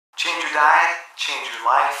Change your diet, change your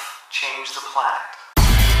life, change the planet.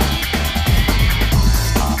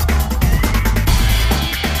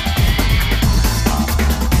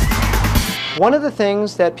 One of the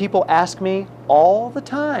things that people ask me all the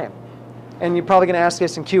time, and you're probably going to ask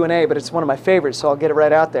this in Q&A, but it's one of my favorites, so I'll get it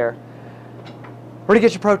right out there. Where do you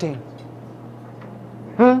get your protein?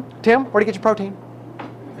 Tim, where do you get your protein?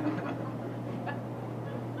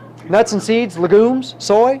 Nuts and seeds, legumes,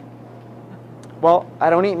 soy? Well, I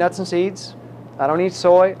don't eat nuts and seeds. I don't eat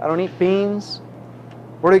soy. I don't eat beans.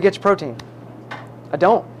 Where do you get your protein? I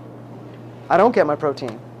don't. I don't get my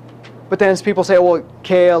protein. But then as people say, well,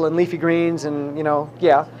 kale and leafy greens and,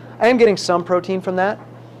 yeah, I am getting some protein from that.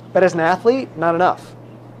 But as an athlete, not enough.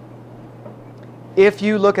 If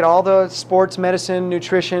you look at all the sports medicine,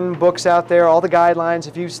 nutrition books out there, all the guidelines,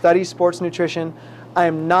 if you study sports nutrition, I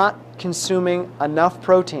am not consuming enough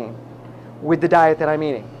protein with the diet that I'm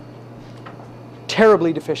eating.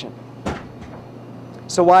 Terribly deficient.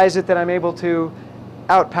 So why is it that I'm able to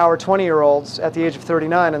outpower 20-year-olds at the age of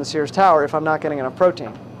 39 in the Sears Tower if I'm not getting enough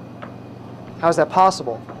protein? How is that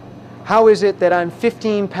possible? How is it that I'm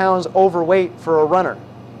 15 pounds overweight for a runner?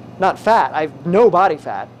 Not fat. I have no body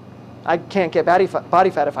fat. I can't get body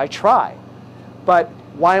fat if I try. But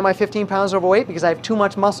why am I 15 pounds overweight? Because I have too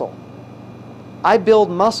much muscle. I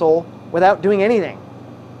build muscle without doing anything.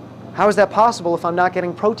 How is that possible if I'm not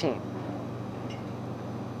getting protein?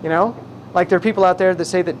 Like there are people out there that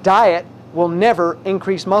say that diet will never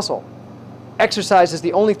increase muscle. Exercise is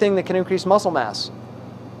the only thing that can increase muscle mass.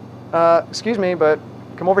 Excuse me, but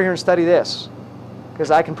come over here and study this, because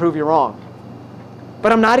I can prove you wrong.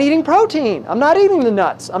 But I'm not eating protein. I'm not eating the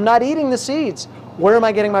nuts. I'm not eating the seeds. Where am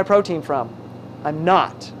I getting my protein from? I'm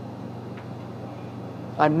not.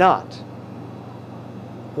 I'm not.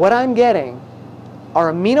 What I'm getting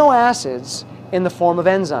are amino acids in the form of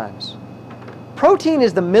enzymes. Protein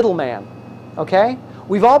is the middleman, okay?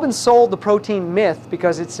 We've all been sold the protein myth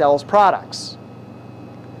because it sells products.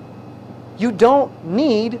 You don't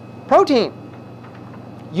need protein.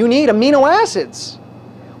 You need amino acids.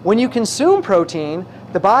 When you consume protein,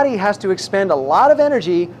 the body has to expend a lot of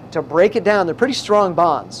energy to break it down. They're pretty strong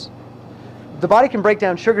bonds. The body can break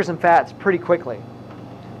down sugars and fats pretty quickly.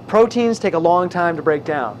 Proteins take a long time to break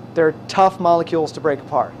down. They're tough molecules to break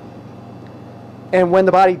apart. And when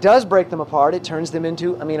the body does break them apart, it turns them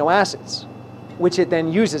into amino acids, which it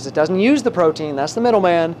then uses. It doesn't use the protein, that's the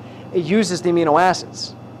middleman. It uses the amino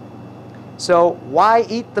acids. So why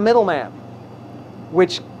eat the middleman,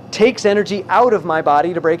 which takes energy out of my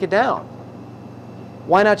body to break it down?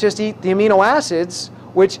 Why not just eat the amino acids,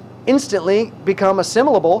 which instantly become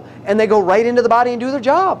assimilable, and they go right into the body and do their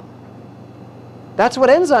job? That's what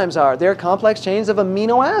enzymes are. They're complex chains of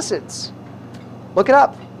amino acids. Look it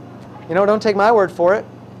up. Don't take my word for it.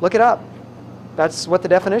 Look it up. That's what the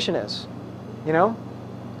definition is.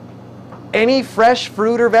 Any fresh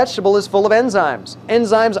fruit or vegetable is full of enzymes.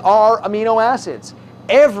 Enzymes are amino acids.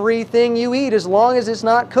 Everything you eat, as long as it's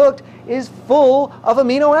not cooked, is full of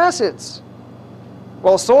amino acids.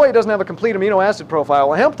 Well, soy doesn't have a complete amino acid profile.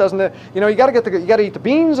 Well, hemp doesn't. You got to eat the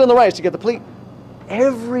beans and the rice to get the complete.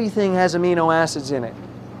 Everything has amino acids in it.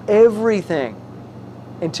 Everything,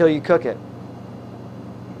 until you cook it.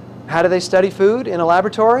 How do they study food in a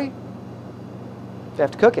laboratory? They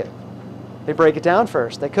have to cook it. They break it down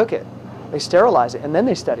first. They cook it. They sterilize it, and then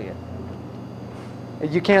they study it.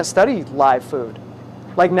 You can't study live food.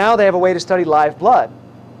 Like now they have a way to study live blood.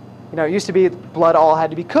 It used to be blood all had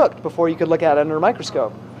to be cooked before you could look at it under a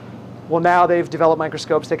microscope. Well, now they've developed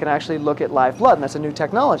microscopes that can actually look at live blood, and that's a new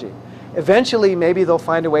technology. Eventually, maybe they'll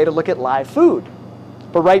find a way to look at live food.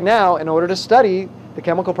 But right now, in order to study the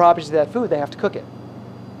chemical properties of that food, they have to cook it.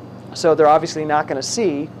 So they're obviously not going to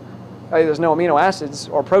see, there's no amino acids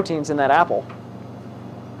or proteins in that apple.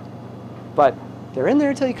 But they're in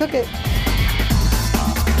there until you cook it.